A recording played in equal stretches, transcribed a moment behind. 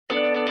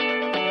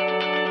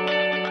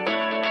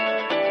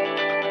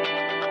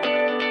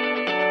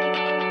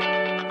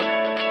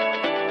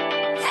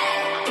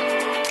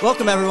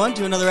Welcome, everyone,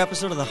 to another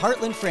episode of the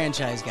Heartland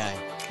Franchise Guide,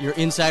 your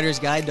insider's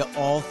guide to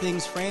all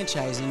things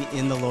franchising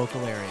in the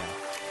local area.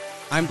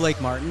 I'm Blake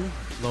Martin,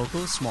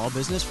 local small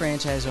business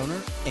franchise owner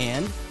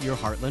and your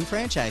Heartland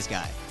Franchise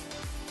Guy.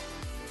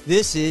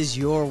 This is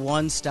your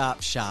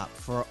one-stop shop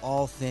for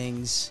all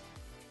things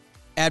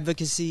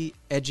advocacy,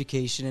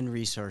 education, and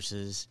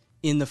resources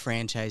in the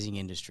franchising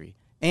industry,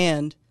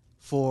 and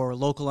for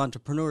local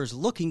entrepreneurs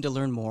looking to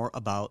learn more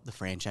about the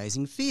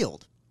franchising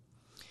field.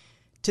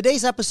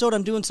 Today's episode,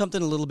 I'm doing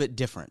something a little bit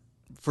different.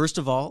 First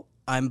of all,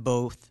 I'm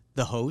both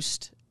the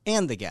host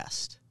and the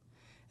guest.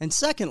 And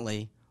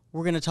secondly,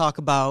 we're going to talk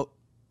about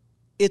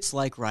it's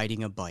like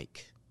riding a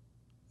bike,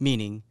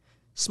 meaning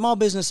small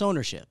business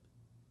ownership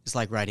is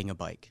like riding a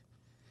bike.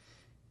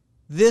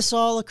 This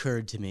all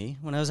occurred to me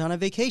when I was on a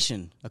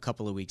vacation a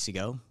couple of weeks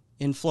ago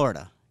in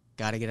Florida.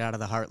 Got to get out of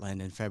the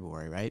heartland in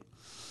February, right?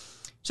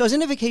 So I was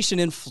on a vacation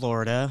in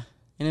Florida,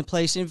 in a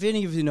place, if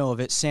any of you know of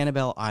it,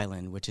 Sanibel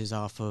Island, which is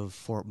off of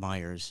Fort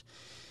Myers.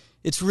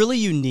 It's really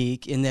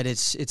unique in that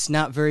it's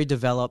not very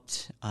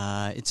developed.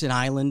 It's an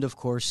island, of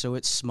course, so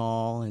it's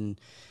small,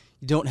 and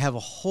you don't have a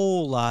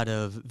whole lot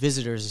of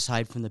visitors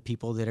aside from the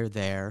people that are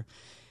there.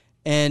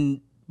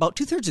 And about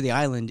two-thirds of the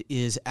island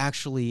is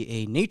actually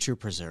a nature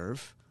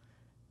preserve.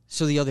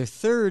 So the other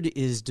third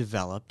is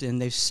developed,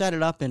 and they've set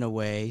it up in a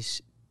way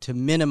to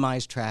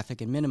minimize traffic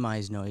and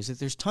minimize noise, that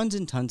there's tons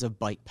and tons of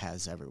bike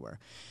paths everywhere.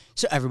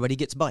 So everybody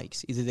gets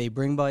bikes. Either they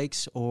bring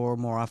bikes or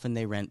more often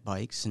they rent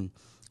bikes. And,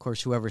 of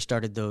course, whoever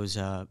started those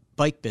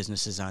bike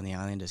businesses on the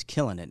island is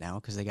killing it now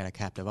because they got a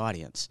captive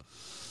audience.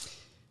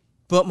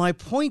 But my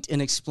point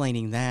in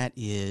explaining that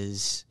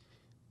is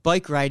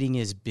bike riding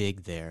is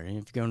big there. And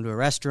if you're going to a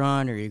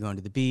restaurant or you're going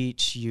to the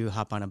beach, you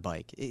hop on a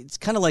bike. It's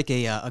kind of like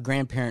a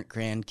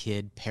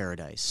grandparent-grandkid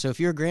paradise. So if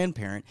you're a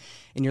grandparent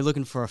and you're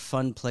looking for a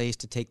fun place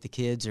to take the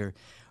kids or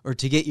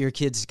to get your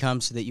kids to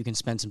come so that you can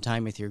spend some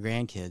time with your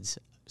grandkids,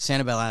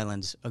 Sanibel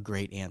Island's a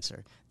great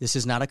answer. This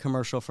is not a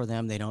commercial for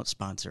them. They don't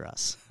sponsor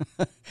us.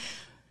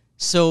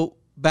 So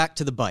back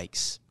to the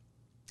bikes.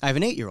 I have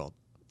an 8-year-old,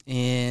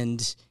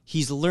 and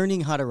he's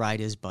learning how to ride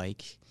his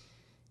bike.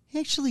 He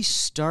actually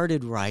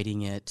started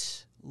riding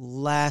it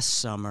last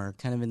summer,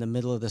 kind of in the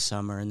middle of the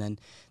summer, and then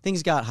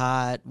things got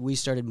hot. We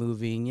started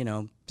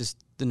moving, just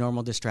the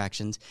normal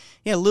distractions.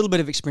 He had a little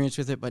bit of experience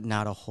with it, but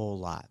not a whole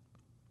lot.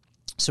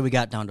 So we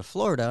got down to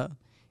Florida.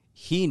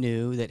 He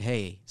knew that,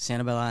 hey,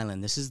 Sanibel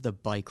Island, this is the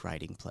bike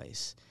riding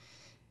place.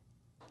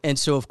 And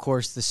so, of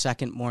course, the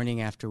second morning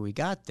after we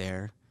got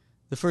there,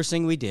 the first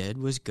thing we did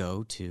was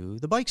go to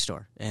the bike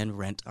store and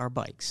rent our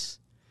bikes.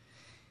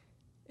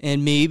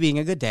 And me, being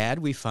a good dad,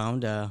 we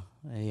found a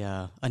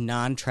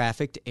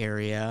non-trafficked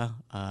area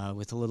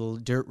with a little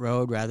dirt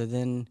road rather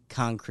than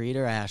concrete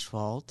or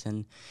asphalt,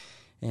 and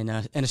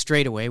a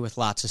straightaway with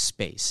lots of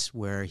space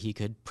where he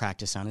could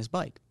practice on his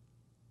bike.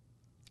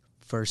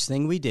 First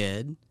thing we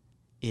did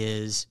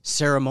is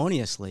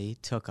ceremoniously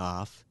took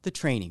off the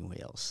training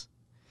wheels,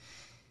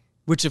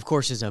 which, of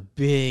course, is a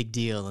big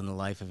deal in the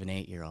life of an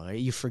 8-year-old. Right?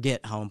 You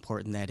forget how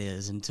important that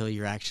is until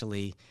you're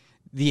actually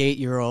the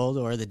 8-year-old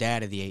or the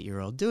dad of the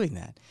 8-year-old doing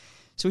that.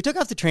 So we took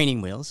off the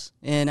training wheels,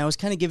 and I was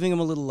kind of giving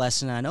him a little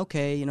lesson on,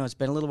 okay, it's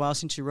been a little while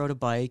since you rode a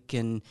bike,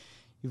 and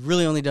you've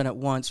really only done it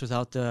once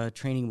without the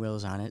training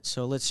wheels on it.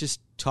 So let's just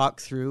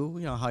talk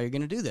through, how you're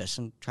going to do this.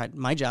 And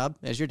my job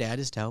as your dad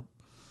is to help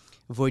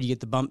avoid you get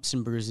the bumps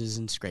and bruises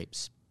and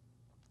scrapes.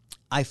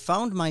 I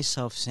found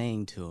myself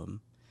saying to him,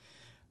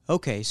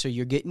 okay, so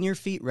you're getting your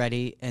feet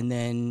ready, and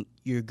then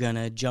you're going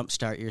to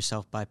jumpstart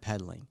yourself by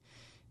pedaling.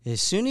 As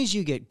soon as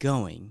you get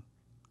going,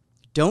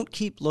 don't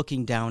keep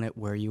looking down at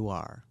where you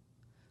are.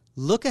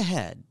 Look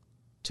ahead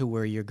to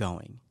where you're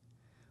going.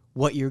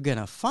 What you're going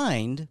to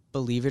find,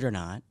 believe it or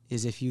not,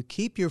 is if you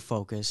keep your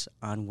focus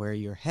on where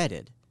you're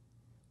headed,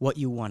 what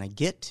you want to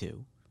get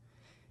to,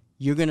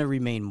 you're going to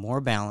remain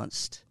more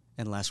balanced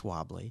and less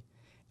wobbly,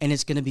 and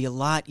it's going to be a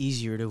lot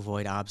easier to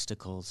avoid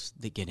obstacles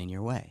that get in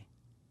your way.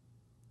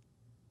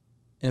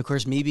 And, of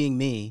course, me being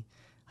me,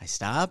 I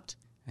stopped,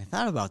 and I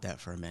thought about that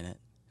for a minute,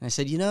 and I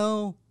said,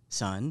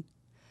 son,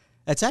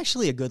 that's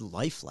actually a good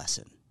life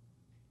lesson.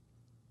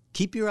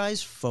 Keep your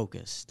eyes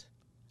focused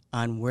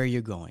on where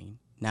you're going,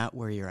 not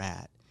where you're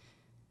at.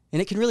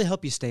 And it can really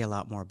help you stay a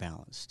lot more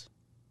balanced.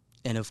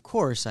 And, of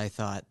course, I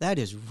thought that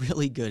is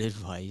really good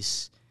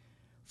advice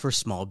for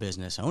small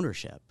business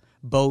ownership,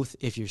 both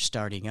if you're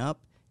starting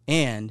up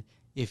and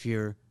if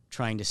you're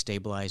trying to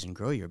stabilize and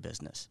grow your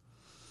business.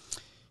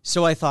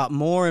 So I thought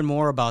more and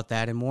more about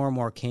that, and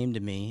more came to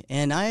me.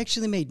 And I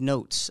actually made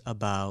notes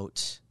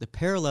about the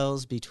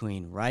parallels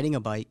between riding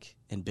a bike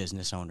and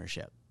business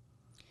ownership.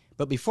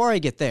 But before I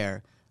get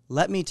there,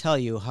 let me tell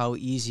you how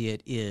easy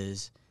it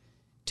is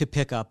to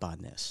pick up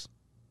on this.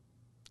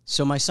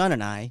 So my son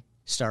and I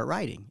start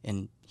riding,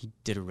 and he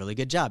did a really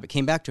good job. It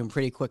came back to him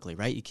pretty quickly,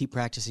 right? You keep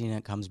practicing, and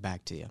it comes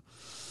back to you.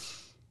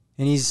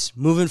 And he's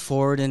moving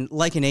forward, and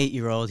like an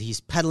 8-year-old, he's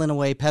pedaling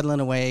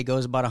away,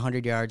 goes about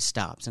 100 yards,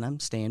 stops, and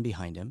I'm staying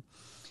behind him.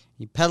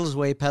 He pedals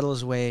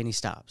away, and he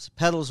stops.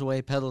 Pedals away,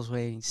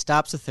 and he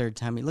stops the third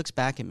time. He looks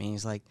back at me, and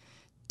he's like,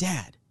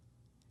 "Dad,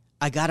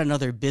 I got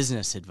another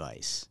business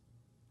advice,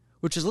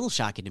 which was a little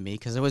shocking to me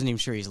because I wasn't even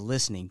sure he's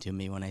listening to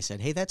me when I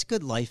said, hey, that's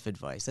good life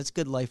advice. That's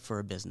good life for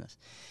a business.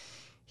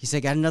 He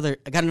said, I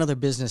got another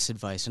business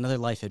advice, another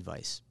life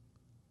advice.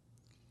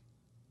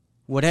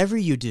 Whatever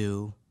you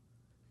do,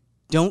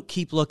 don't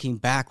keep looking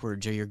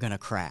backwards or you're going to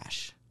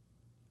crash.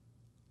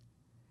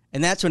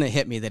 And that's when it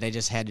hit me that I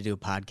just had to do a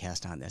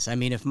podcast on this. I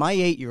mean, if my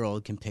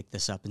 8-year-old can pick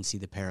this up and see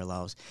the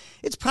parallels,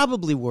 it's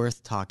probably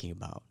worth talking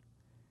about.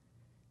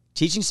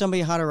 Teaching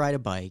somebody how to ride a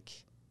bike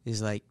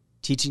is like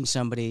teaching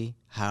somebody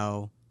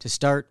how to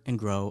start and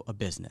grow a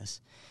business.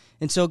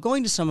 And so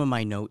going to some of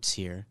my notes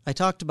here, I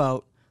talked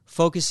about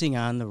focusing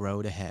on the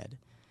road ahead.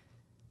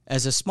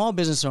 As a small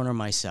business owner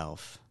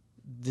myself,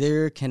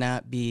 there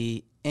cannot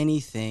be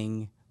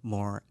anything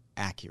more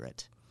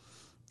accurate.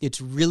 It's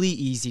really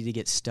easy to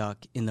get stuck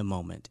in the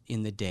moment,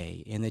 in the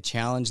day, in the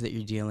challenge that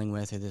you're dealing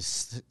with or the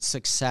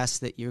success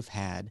that you've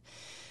had,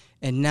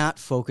 and not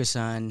focus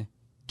on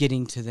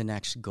getting to the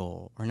next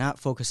goal or not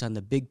focus on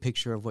the big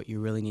picture of what you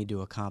really need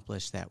to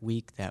accomplish that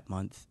week, that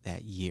month,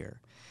 that year.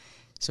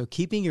 So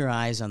keeping your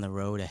eyes on the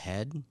road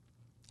ahead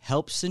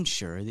helps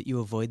ensure that you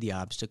avoid the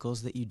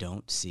obstacles that you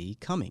don't see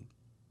coming.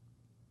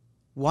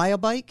 Why a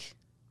bike?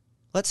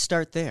 Let's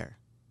start there.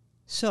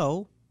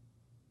 So,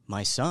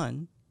 my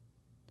son,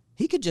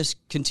 he could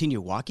just continue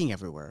walking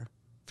everywhere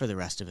for the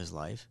rest of his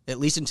life, at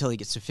least until he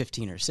gets to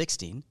 15 or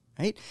 16,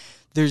 right?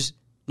 There's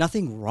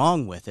nothing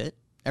wrong with it.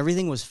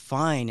 Everything was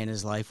fine in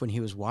his life when he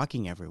was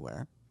walking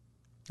everywhere.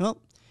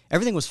 Well,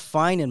 everything was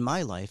fine in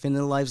my life and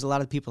in the lives of a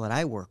lot of people that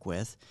I work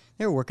with.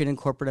 They were working in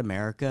corporate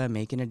America,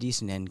 making a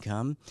decent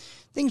income.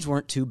 Things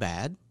weren't too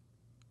bad.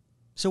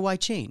 So why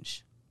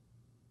change?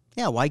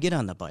 Yeah, why get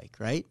on the bike,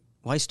 right?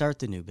 Why start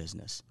the new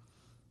business?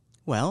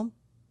 Well,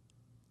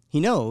 he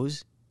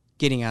knows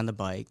getting on the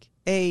bike,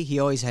 he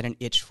always had an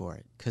itch for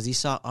it because he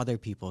saw other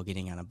people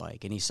getting on a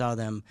bike and he saw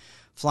them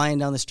flying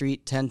down the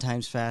street 10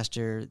 times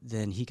faster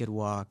than he could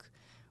walk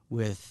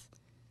with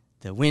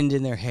the wind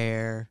in their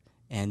hair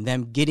and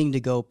them getting to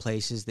go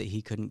places that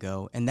he couldn't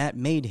go, and that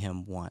made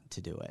him want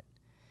to do it.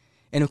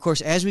 And, of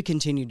course, as we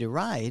continued to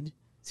ride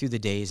through the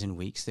days and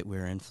weeks that we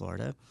were in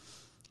Florida,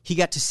 he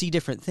got to see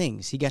different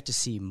things. He got to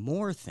see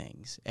more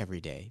things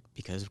every day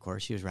because, of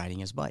course, he was riding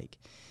his bike.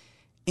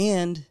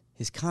 And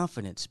his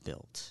confidence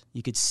built.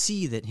 You could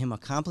see that him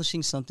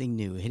accomplishing something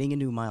new, hitting a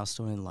new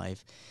milestone in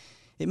life,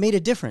 it made a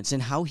difference in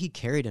how he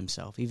carried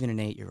himself, even an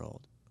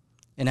 8-year-old.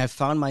 And I've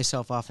found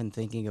myself often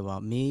thinking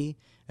about me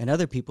and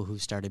other people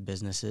who've started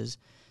businesses.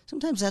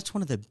 Sometimes that's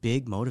one of the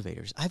big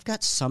motivators. I've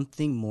got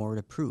something more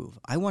to prove.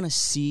 I want to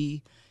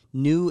see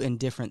new and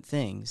different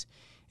things.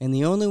 And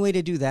the only way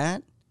to do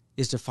that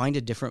is to find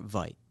a different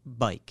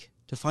bike,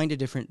 to find a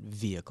different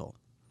vehicle.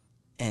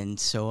 And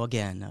so,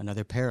 again,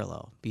 another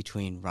parallel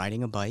between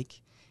riding a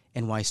bike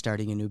and why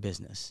starting a new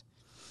business.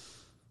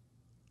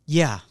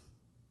 Yeah,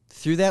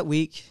 through that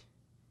week,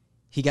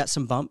 he got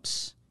some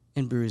bumps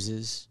and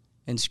bruises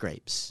and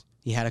scrapes.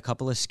 He had a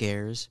couple of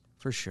scares,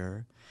 for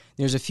sure.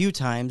 There's a few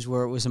times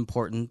where it was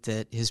important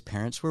that his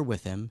parents were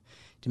with him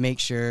to make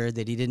sure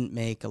that he didn't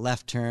make a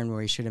left turn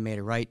where he should have made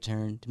a right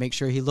turn, to make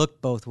sure he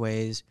looked both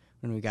ways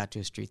when we got to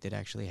a street that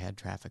actually had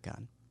traffic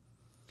on.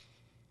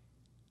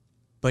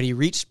 But he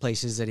reached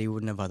places that he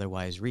wouldn't have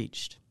otherwise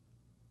reached.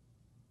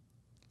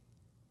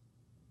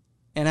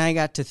 And I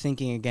got to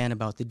thinking again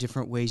about the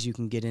different ways you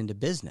can get into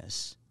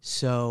business.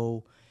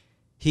 So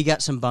he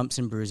got some bumps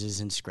and bruises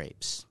and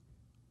scrapes.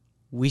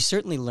 We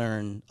certainly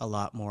learn a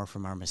lot more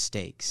from our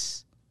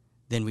mistakes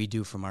than we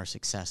do from our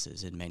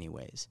successes in many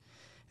ways.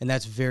 And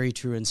that's very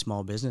true in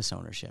small business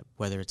ownership,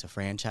 whether it's a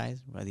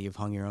franchise, whether you've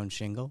hung your own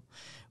shingle,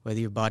 whether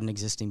you've bought an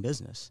existing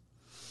business.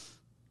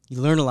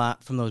 You learn a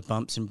lot from those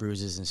bumps and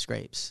bruises and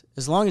scrapes,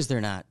 as long as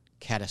they're not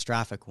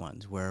catastrophic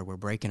ones where we're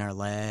breaking our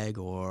leg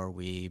or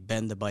we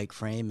bend the bike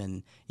frame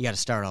and you got to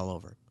start all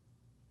over.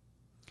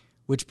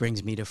 Which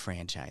brings me to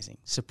franchising.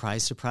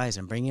 Surprise, surprise,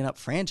 I'm bringing up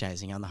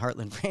franchising on the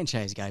Heartland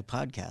Franchise Guy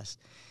podcast.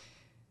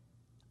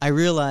 I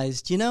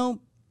realized,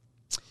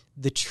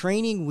 the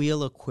training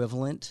wheel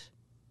equivalent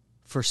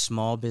for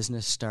small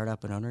business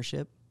startup and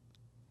ownership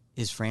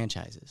is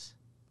franchises.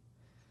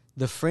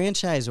 The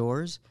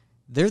franchisors,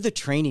 they're the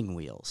training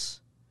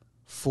wheels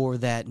for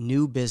that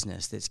new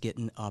business that's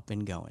getting up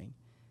and going.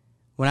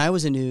 When I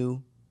was a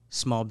new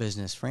small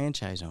business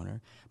franchise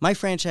owner, my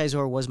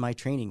franchisor was my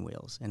training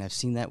wheels, and I've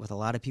seen that with a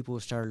lot of people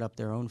who started up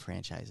their own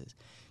franchises,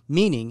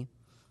 meaning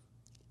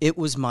it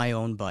was my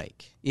own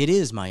bike. It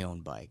is my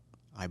own bike.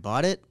 I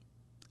bought it.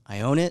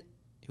 I own it.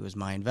 It was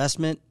my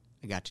investment.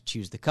 I got to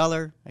choose the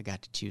color. I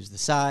got to choose the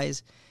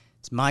size.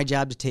 It's my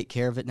job to take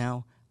care of it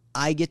now.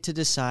 I get to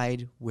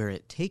decide where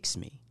it takes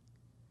me.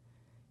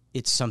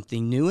 It's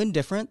something new and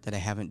different that I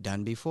haven't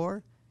done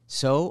before,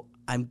 so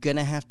I'm going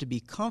to have to be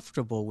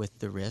comfortable with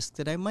the risk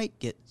that I might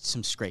get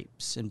some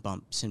scrapes and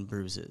bumps and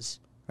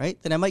bruises,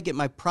 right? That I might get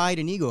my pride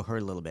and ego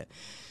hurt a little bit.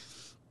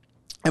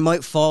 I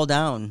might fall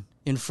down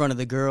in front of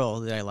the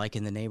girl that I like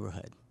in the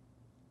neighborhood.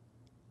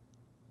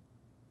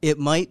 It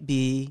might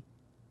be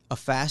a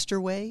faster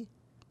way,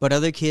 but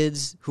other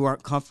kids who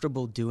aren't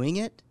comfortable doing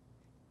it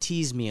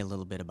tease me a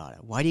little bit about it.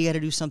 Why do you got to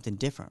do something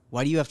different?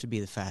 Why do you have to be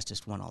the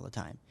fastest one all the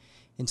time?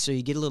 And so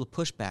you get a little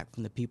pushback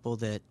from the people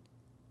that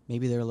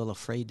maybe they're a little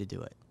afraid to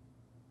do it.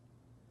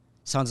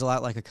 Sounds a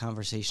lot like a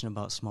conversation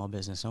about small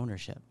business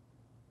ownership.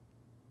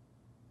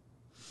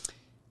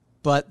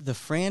 But the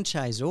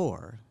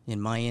franchisor,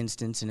 in my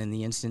instance and in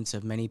the instance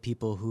of many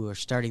people who are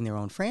starting their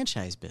own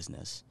franchise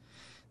business,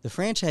 the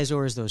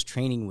franchisor is those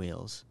training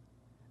wheels.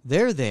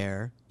 They're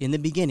there in the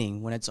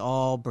beginning when it's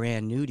all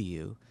brand new to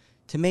you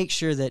to make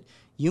sure that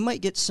you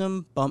might get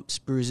some bumps,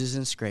 bruises,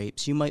 and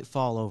scrapes. You might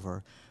fall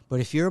over. But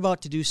if you're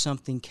about to do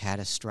something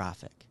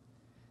catastrophic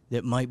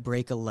that might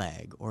break a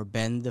leg or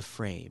bend the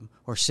frame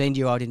or send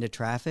you out into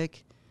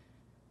traffic,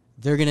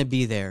 they're going to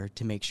be there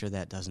to make sure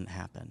that doesn't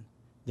happen.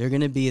 They're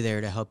going to be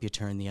there to help you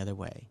turn the other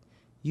way.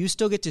 You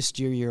still get to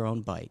steer your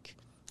own bike,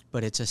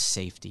 but it's a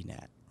safety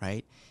net,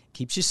 right? It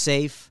keeps you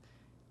safe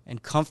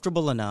and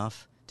comfortable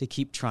enough to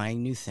keep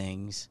trying new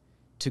things,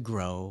 to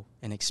grow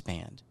and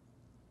expand.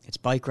 It's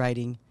bike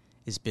riding,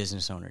 it's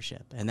business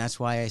ownership. And that's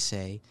why I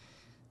say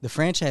the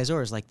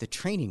franchisor is like the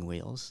training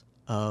wheels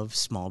of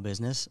small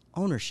business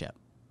ownership.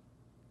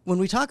 When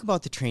we talk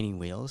about the training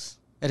wheels,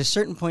 at a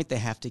certain point, they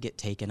have to get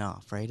taken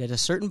off, right? At a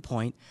certain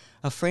point,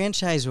 a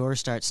franchisor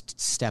starts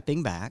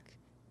stepping back,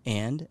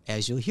 and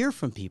as you'll hear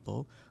from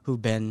people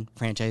who've been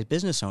franchise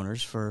business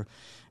owners for,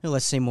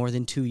 let's say, more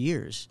than 2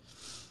 years,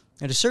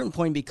 at a certain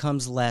point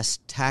becomes less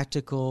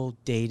tactical,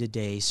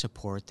 day-to-day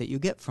support that you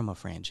get from a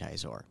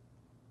franchisor.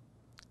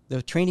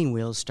 The training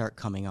wheels start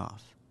coming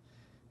off.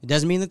 It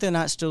doesn't mean that they're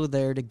not still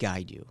there to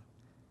guide you.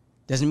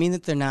 Doesn't mean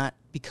that they're not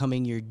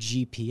becoming your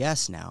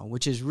GPS now,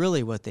 which is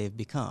really what they've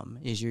become,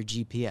 is your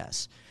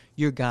GPS,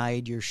 your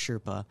guide, your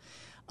Sherpa,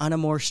 on a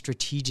more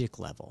strategic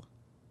level.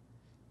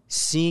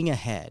 Seeing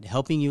ahead,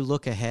 helping you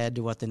look ahead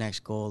to what the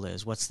next goal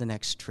is, what's the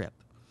next trip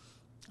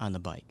on the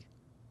bike.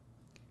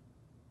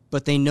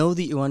 But they know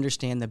that you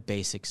understand the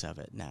basics of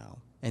it now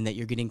and that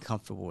you're getting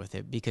comfortable with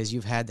it because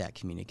you've had that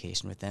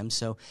communication with them.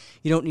 So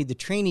you don't need the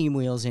training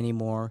wheels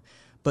anymore,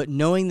 but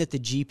knowing that the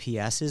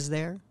GPS is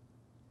there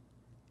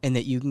and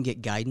that you can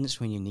get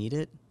guidance when you need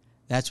it,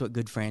 that's what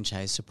good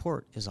franchise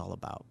support is all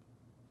about.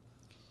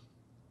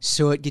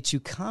 So it gets you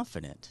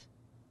confident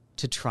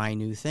to try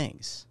new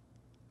things.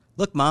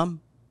 Look,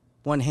 Mom,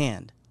 one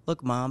hand.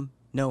 Look, Mom,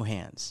 no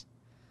hands.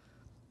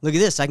 Look at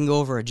this, I can go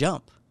over a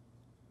jump.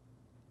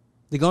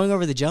 The going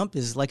over the jump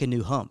is like a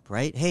new hump,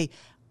 right? Hey,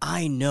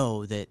 I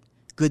know that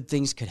good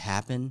things could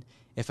happen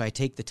if I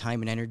take the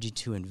time and energy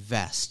to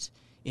invest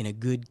in a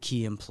good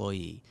key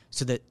employee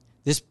so that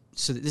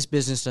this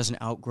business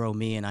doesn't outgrow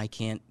me and I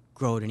can't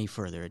grow it any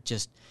further.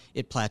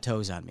 It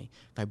plateaus on me.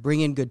 If I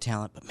bring in good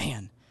talent, but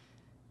man,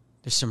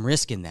 there's some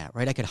risk in that,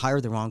 right? I could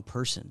hire the wrong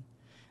person.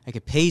 I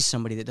could pay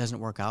somebody that doesn't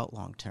work out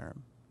long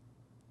term.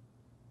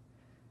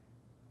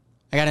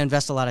 I got to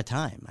invest a lot of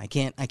time. I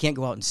can't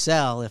go out and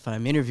sell if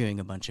I'm interviewing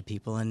a bunch of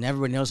people, and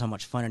everybody knows how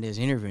much fun it is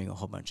interviewing a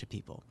whole bunch of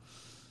people.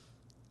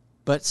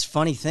 But it's a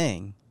funny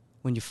thing,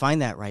 when you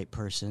find that right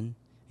person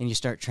and you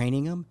start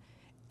training them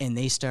and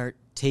they start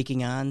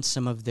taking on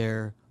some of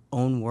their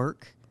own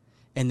work,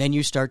 and then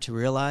you start to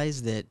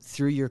realize that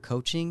through your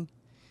coaching,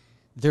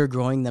 they're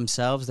growing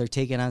themselves, they're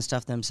taking on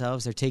stuff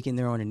themselves, they're taking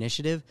their own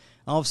initiative,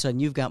 all of a sudden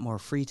you've got more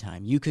free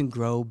time. You can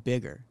grow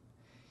bigger.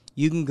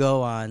 You can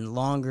go on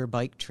longer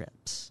bike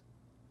trips.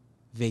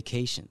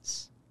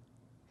 Vacations.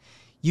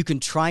 You can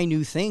try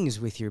new things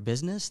with your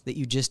business that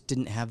you just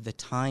didn't have the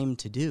time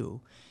to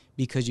do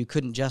because you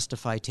couldn't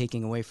justify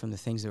taking away from the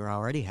things that were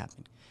already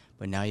happening.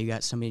 But now you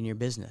got somebody in your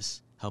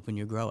business helping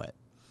you grow it.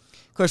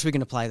 Of course, we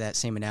can apply that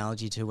same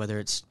analogy to whether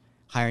it's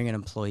hiring an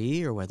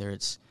employee or whether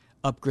it's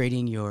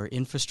upgrading your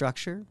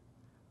infrastructure,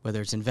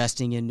 whether it's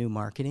investing in new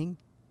marketing.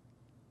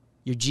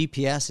 Your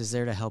GPS is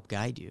there to help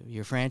guide you.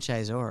 Your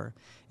franchisor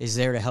is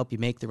there to help you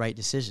make the right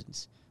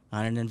decisions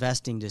on an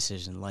investing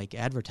decision like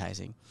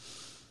advertising.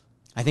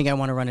 I think I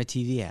want to run a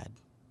TV ad.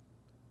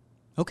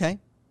 Okay.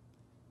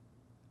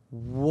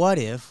 What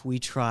if we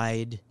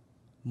tried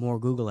more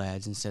Google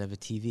ads instead of a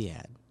TV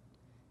ad?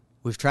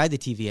 We've tried the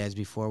TV ads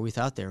before. We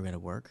thought they were going to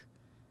work,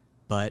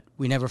 but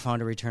we never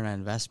found a return on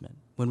investment.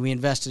 When we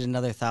invested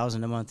another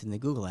 $1,000 a month in the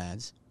Google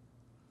ads,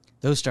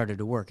 those started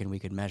to work and we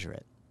could measure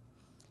it.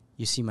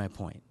 You see my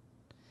point.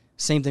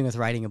 Same thing with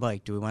riding a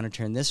bike. Do we want to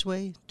turn this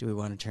way? Do we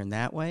want to turn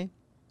that way?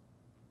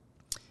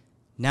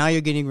 Now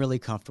you're getting really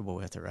comfortable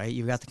with it, right?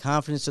 You've got the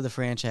confidence of the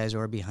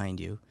franchisor behind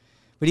you.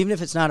 But even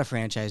if it's not a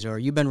franchisor,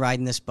 you've been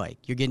riding this bike.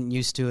 You're getting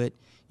used to it.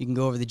 You can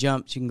go over the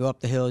jumps. You can go up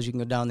the hills. You can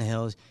go down the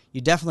hills.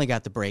 You definitely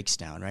got the brakes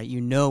down, right?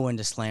 You know when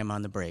to slam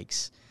on the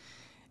brakes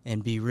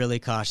and be really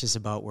cautious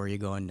about where you're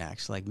going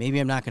next. Like, maybe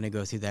I'm not going to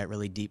go through that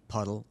really deep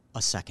puddle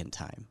a second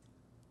time.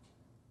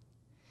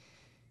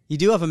 You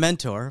do have a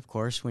mentor, of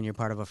course, when you're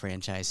part of a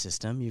franchise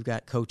system. You've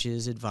got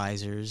coaches,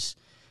 advisors,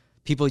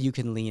 people you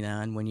can lean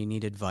on when you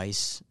need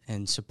advice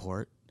and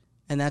support.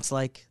 And that's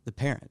like the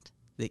parent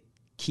that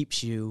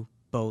keeps you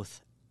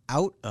both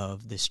out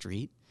of the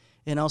street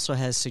and also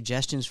has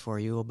suggestions for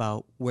you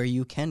about where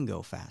you can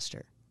go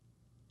faster.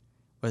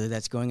 Whether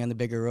that's going on the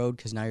bigger road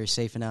because now you're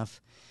safe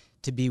enough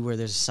to be where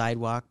there's a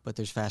sidewalk, but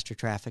there's faster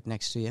traffic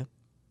next to you?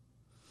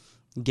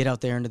 Get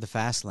out there into the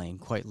fast lane,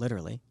 quite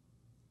literally,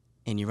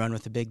 and you run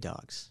with the big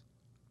dogs.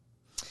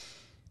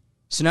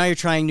 So now you're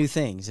trying new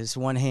things. It's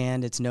one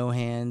hand, it's no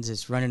hands,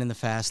 it's running in the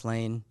fast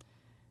lane.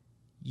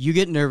 You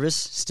get nervous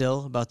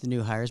still about the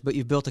new hires, but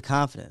you've built a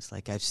confidence.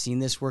 Like, I've seen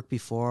this work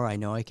before. I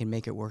know I can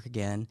make it work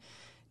again.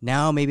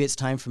 Now maybe it's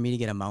time for me to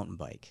get a mountain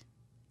bike.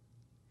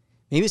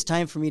 Maybe it's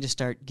time for me to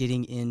start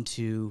getting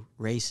into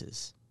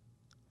races.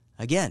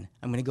 Again,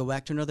 I'm going to go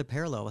back to another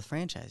parallel with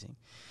franchising.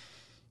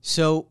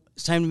 So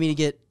it's time for me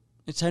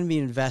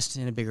to invest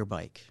in a bigger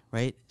bike,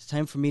 right? It's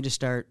time for me to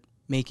start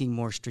making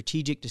more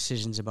strategic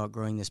decisions about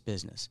growing this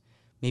business.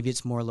 Maybe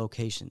it's more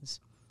locations.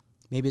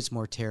 Maybe it's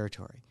more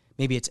territory.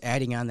 Maybe it's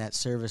adding on that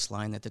service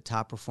line that the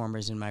top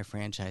performers in my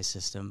franchise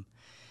system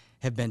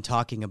have been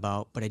talking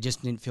about, but I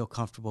just didn't feel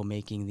comfortable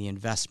making the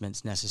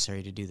investments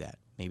necessary to do that.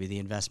 Maybe the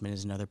investment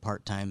is another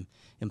part-time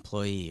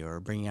employee or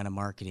bringing on a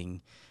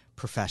marketing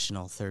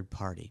professional third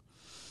party.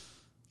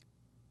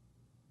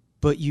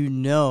 But you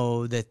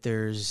know that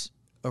there's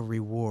a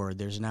reward,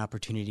 there's an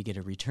opportunity to get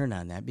a return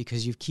on that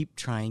because you keep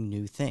trying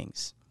new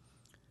things.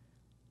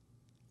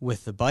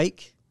 With the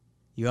bike,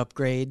 you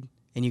upgrade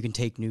and you can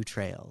take new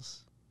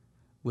trails.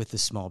 With the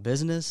small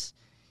business,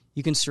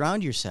 you can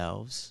surround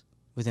yourselves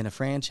within a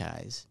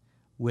franchise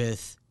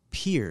with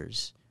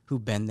peers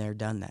who've been there,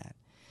 done that.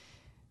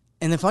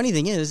 And the funny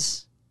thing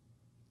is,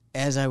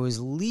 as I was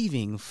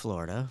leaving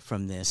Florida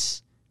from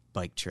this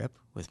bike trip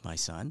with my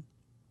son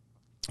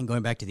and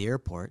going back to the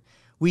airport,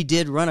 we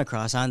did run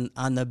across, on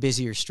the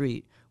busier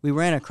street, we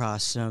ran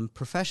across some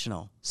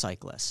professional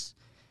cyclists.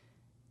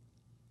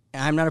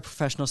 I'm not a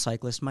professional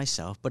cyclist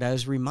myself, but I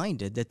was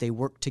reminded that they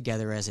work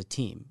together as a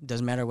team. It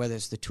doesn't matter whether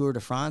it's the Tour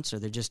de France or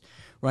they're just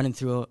running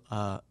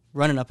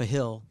up a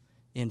hill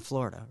in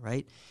Florida,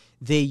 right?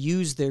 They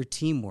use their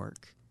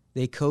teamwork.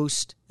 They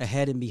coast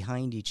ahead and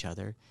behind each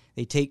other.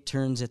 They take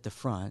turns at the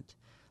front,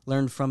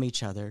 learn from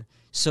each other,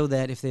 so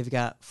that if they've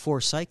got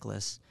 4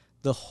 cyclists,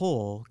 the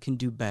whole can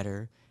do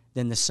better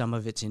than the sum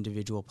of its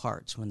individual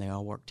parts when they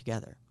all work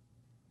together.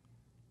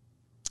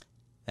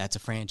 That's a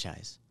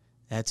franchise.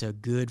 That's a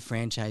good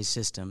franchise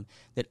system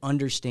that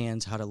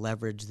understands how to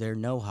leverage their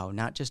know-how,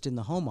 not just in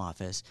the home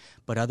office,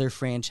 but other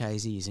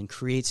franchisees, and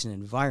creates an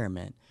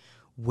environment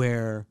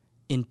where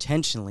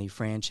intentionally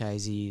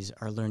franchisees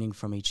are learning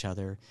from each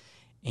other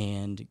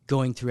and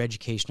going through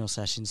educational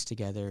sessions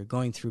together,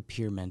 going through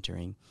peer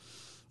mentoring.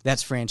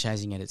 That's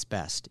franchising at its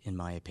best, in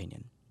my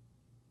opinion.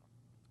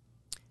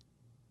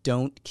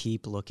 Don't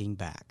keep looking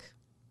back.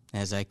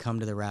 As I come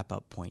to the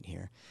wrap-up point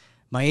here,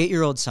 my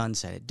 8-year-old son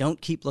said it, don't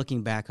keep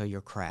looking back or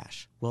you'll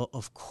crash. Well,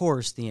 of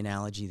course, the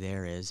analogy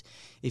there is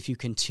if you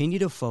continue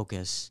to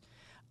focus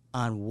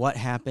on what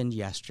happened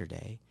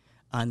yesterday,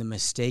 on the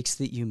mistakes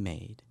that you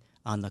made,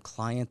 on the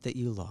client that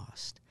you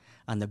lost,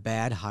 on the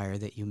bad hire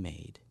that you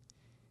made,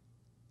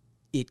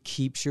 it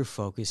keeps your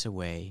focus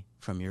away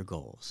from your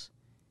goals.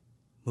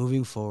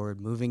 Moving forward,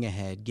 moving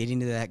ahead, getting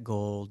to that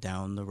goal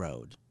down the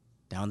road.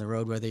 Down the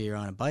road, whether you're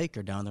on a bike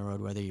or down the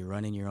road, whether you're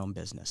running your own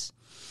business.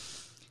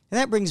 And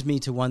that brings me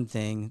to one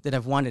thing that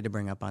I've wanted to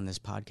bring up on this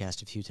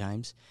podcast a few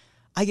times.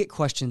 I get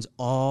questions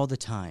all the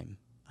time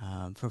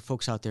from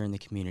folks out there in the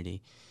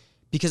community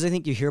because I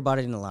think you hear about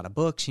it in a lot of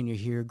books and you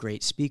hear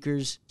great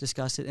speakers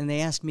discuss it. And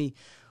they ask me,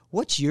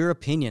 what's your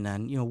opinion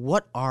on,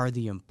 what are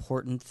the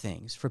important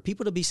things for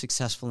people to be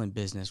successful in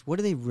business? What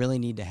do they really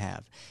need to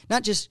have?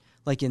 Not just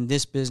like in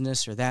this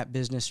business or that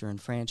business or in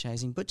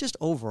franchising, but just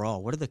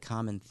overall, what are the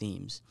common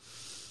themes?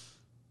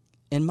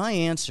 And my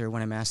answer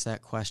when I'm asked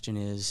that question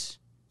is,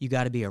 you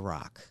got to be a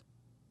rock.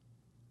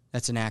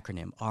 That's an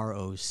acronym,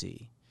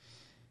 ROC.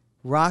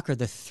 Rock are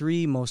the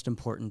 3 most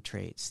important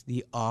traits.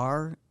 The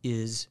R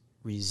is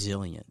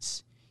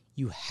resilience.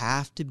 You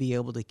have to be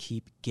able to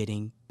keep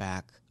getting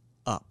back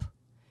up.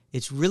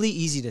 It's really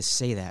easy to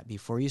say that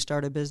before you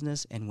start a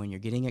business and when you're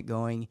getting it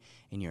going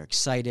and you're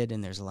excited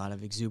and there's a lot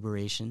of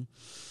exuberation.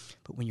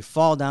 But when you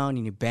fall down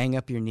and you bang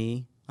up your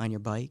knee on your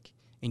bike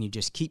and you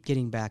just keep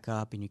getting back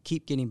up and you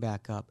keep getting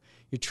back up,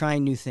 you're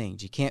trying new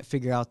things. You can't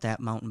figure out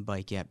that mountain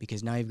bike yet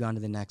because now you've gone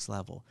to the next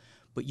level.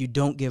 But you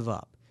don't give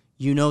up.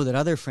 You know that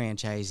other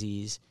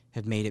franchisees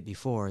have made it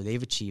before.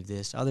 They've achieved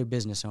this. Other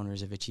business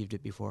owners have achieved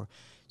it before.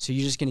 So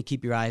you're just going to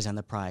keep your eyes on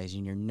the prize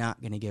and you're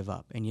not going to give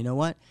up. And you know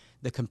what?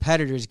 The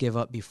competitors give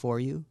up before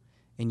you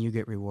and you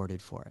get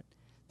rewarded for it.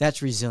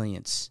 That's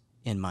resilience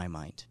in my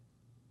mind.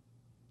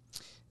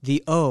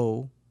 The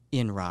O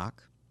in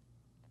rock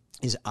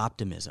is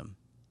optimism.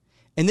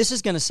 And this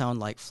is going to sound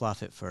like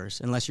fluff at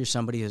first, unless you're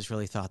somebody who's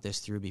really thought this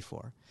through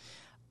before.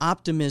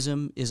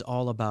 Optimism is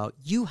all about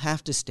you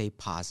have to stay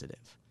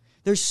positive.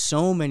 There's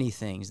so many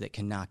things that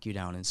can knock you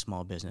down in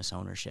small business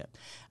ownership.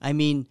 I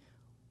mean,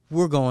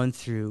 we're going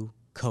through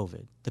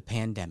COVID, the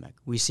pandemic.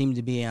 We seem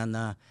to be on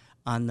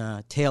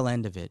the tail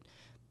end of it.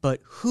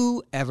 But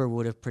who ever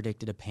would have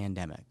predicted a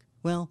pandemic?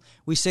 Well,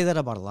 we say that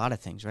about a lot of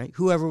things, right?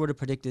 Whoever would have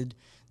predicted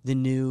the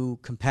new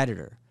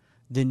competitor,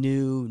 the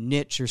new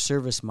niche or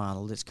service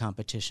model that's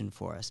competition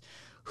for us?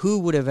 Who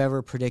would have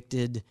ever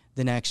predicted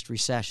the next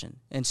recession?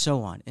 And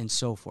so on and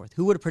so forth.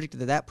 Who would have predicted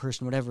that that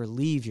person would ever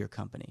leave your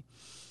company?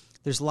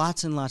 There's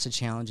lots and lots of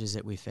challenges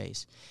that we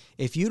face.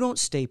 If you don't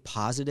stay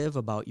positive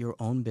about your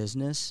own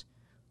business,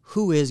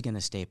 who is going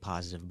to stay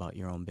positive about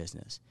your own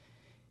business?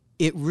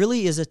 It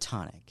really is a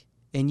tonic,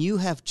 and you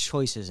have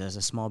choices as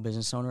a small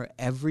business owner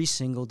every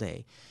single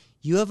day.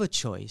 You have a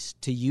choice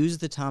to use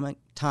the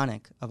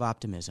tonic of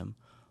optimism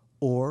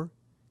or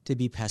to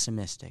be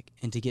pessimistic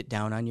and to get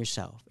down on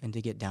yourself and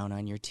to get down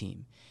on your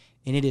team.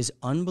 And it is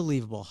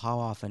unbelievable how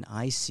often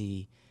I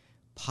see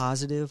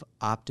positive,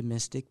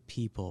 optimistic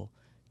people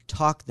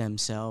talk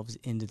themselves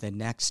into the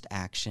next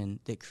action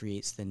that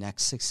creates the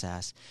next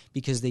success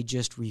because they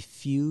just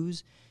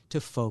refuse to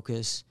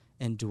focus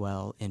and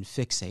dwell and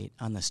fixate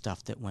on the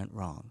stuff that went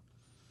wrong.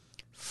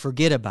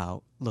 Forget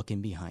about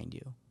looking behind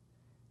you.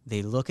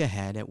 They look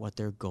ahead at what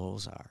their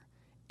goals are,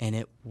 and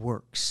it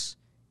works.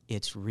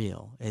 It's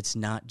real. It's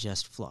not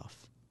just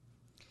fluff.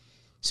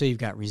 So you've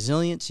got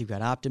resilience, you've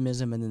got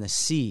optimism, and then the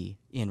C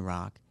in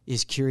rock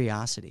is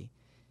curiosity.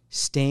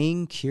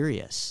 Staying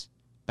curious.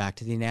 Back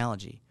to the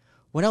analogy.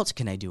 What else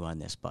can I do on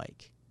this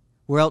bike?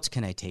 Where else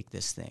can I take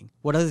this thing?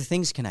 What other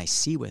things can I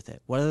see with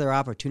it? What other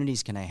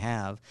opportunities can I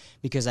have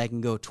because I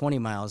can go 20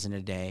 miles in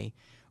a day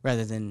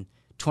rather than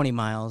 20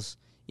 miles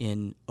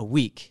in a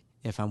week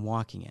if I'm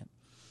walking it?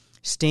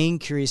 Staying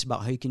curious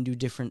about how you can do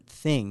different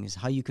things,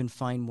 how you can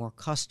find more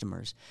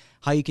customers,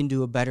 how you can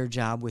do a better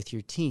job with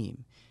your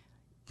team.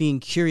 Being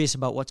curious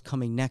about what's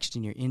coming next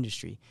in your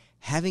industry.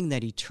 Having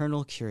that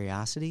eternal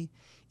curiosity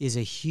is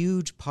a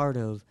huge part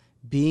of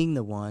being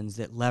the ones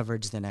that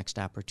leverage the next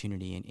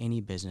opportunity in any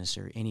business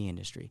or any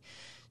industry.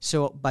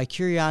 So by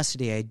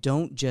curiosity, I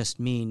don't just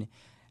mean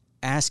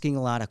asking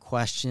a lot of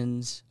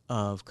questions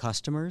of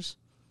customers,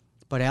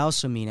 but I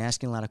also mean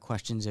asking a lot of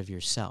questions of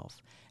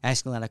yourself,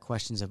 asking a lot of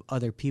questions of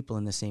other people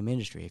in the same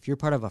industry. If you're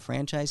part of a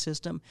franchise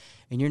system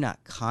and you're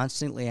not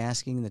constantly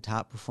asking the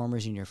top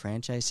performers in your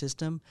franchise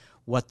system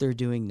what they're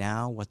doing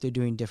now, what they're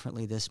doing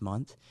differently this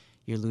month,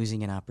 you're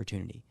losing an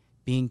opportunity.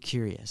 Being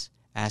curious,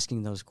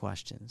 asking those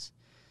questions.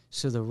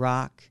 So the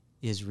rock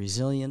is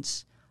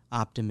resilience,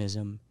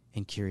 optimism,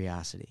 and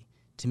curiosity.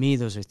 To me,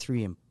 those are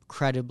three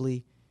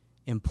incredibly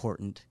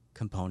important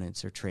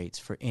components or traits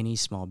for any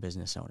small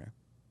business owner.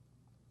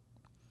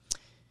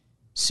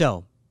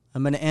 So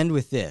I'm going to end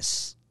with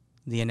this,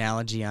 the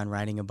analogy on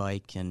riding a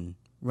bike and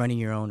running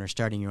your own or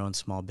starting your own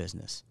small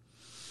business.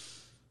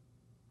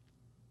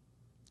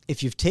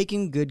 If you've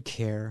taken good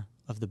care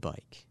of the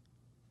bike,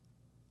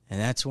 and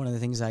that's one of the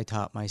things I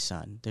taught my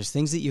son. There's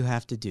things that you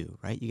have to do,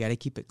 right? You got to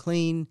keep it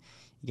clean.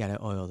 You got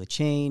to oil the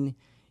chain.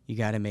 You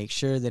got to make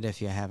sure that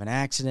if you have an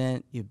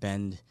accident, you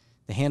bend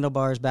the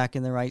handlebars back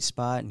in the right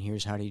spot, and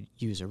here's how to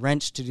use a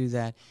wrench to do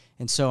that,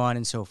 and so on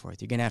and so forth.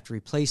 You're going to have to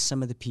replace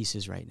some of the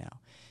pieces right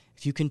now.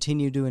 If you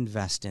continue to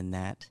invest in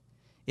that,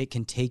 it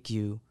can take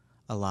you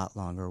a lot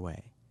longer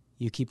way.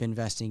 You keep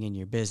investing in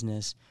your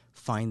business,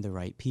 find the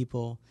right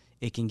people.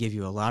 It can give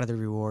you a lot of the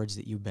rewards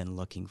that you've been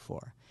looking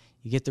for.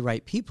 You get the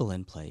right people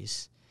in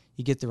place,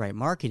 you get the right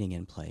marketing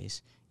in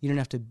place, you don't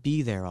have to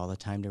be there all the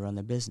time to run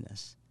the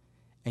business.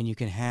 And you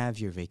can have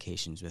your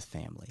vacations with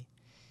family.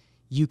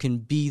 You can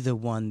be the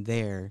one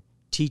there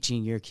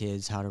teaching your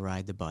kids how to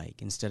ride the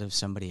bike instead of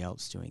somebody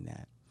else doing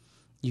that.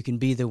 You can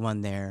be the one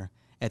there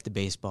at the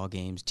baseball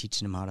games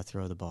teaching them how to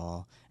throw the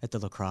ball, at the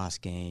lacrosse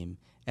game,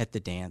 at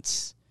the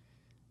dance,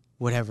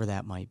 whatever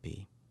that might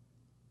be.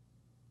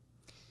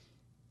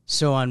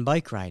 So on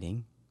bike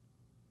riding,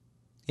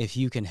 if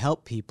you can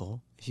help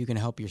people, if you can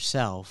help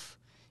yourself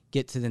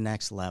get to the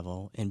next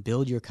level and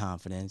build your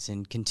confidence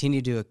and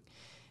continue to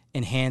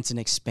enhance and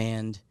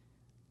expand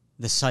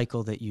the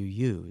cycle that you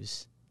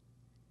use,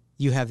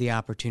 you have the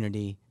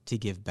opportunity to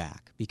give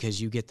back because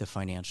you get the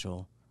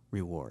financial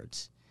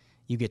rewards.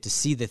 You get to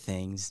see the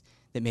things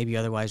that maybe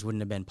otherwise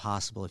wouldn't have been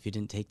possible if you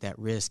didn't take that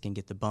risk and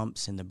get the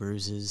bumps and the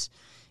bruises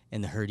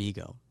and the hurt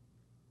ego.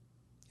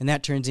 And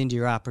that turns into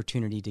your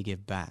opportunity to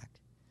give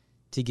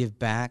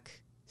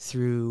back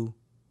through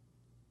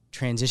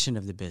transition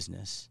of the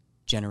business,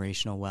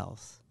 generational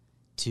wealth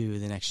to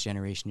the next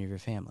generation of your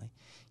family.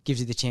 Gives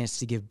you the chance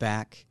to give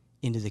back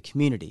into the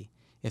community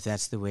if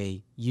that's the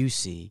way you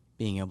see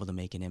being able to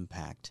make an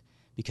impact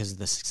because of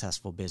the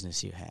successful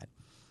business you had.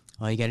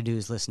 All you got to do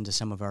is listen to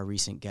some of our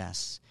recent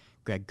guests,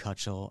 Greg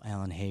Kutchell,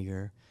 Alan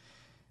Hager.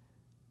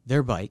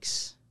 Their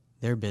bikes,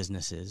 their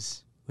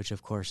businesses, which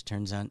of course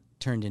turned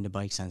into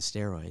bikes on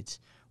steroids,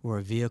 were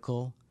a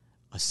vehicle,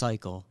 a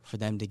cycle for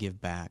them to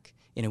give back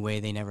in a way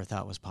they never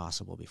thought was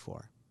possible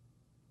before.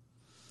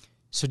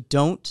 So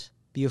don't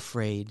be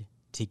afraid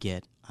to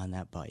get on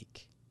that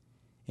bike.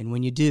 And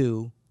when you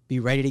do, be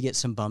ready to get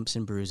some bumps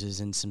and bruises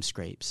and some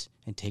scrapes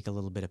and take a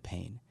little bit of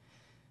pain.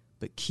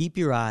 But keep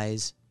your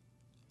eyes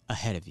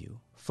ahead of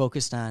you,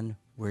 focused on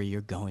where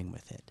you're going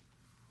with it.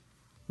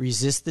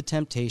 Resist the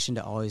temptation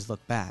to always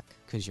look back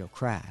because you'll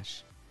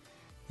crash.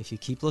 If you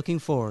keep looking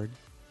forward,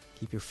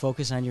 keep your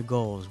focus on your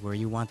goals, where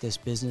you want this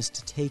business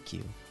to take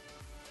you,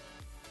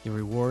 the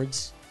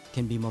rewards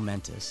can be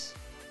momentous,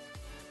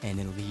 and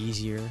it'll be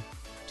easier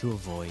to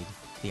avoid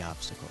the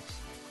obstacles.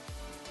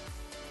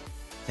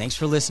 Thanks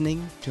for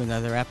listening to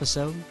another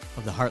episode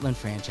of the Heartland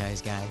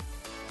Franchise Guy.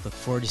 Look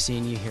forward to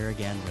seeing you here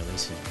again really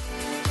soon.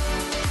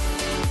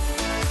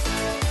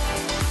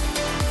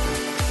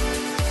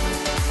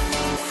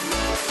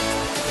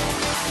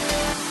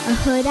 A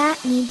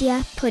Huda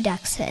Media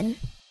Production.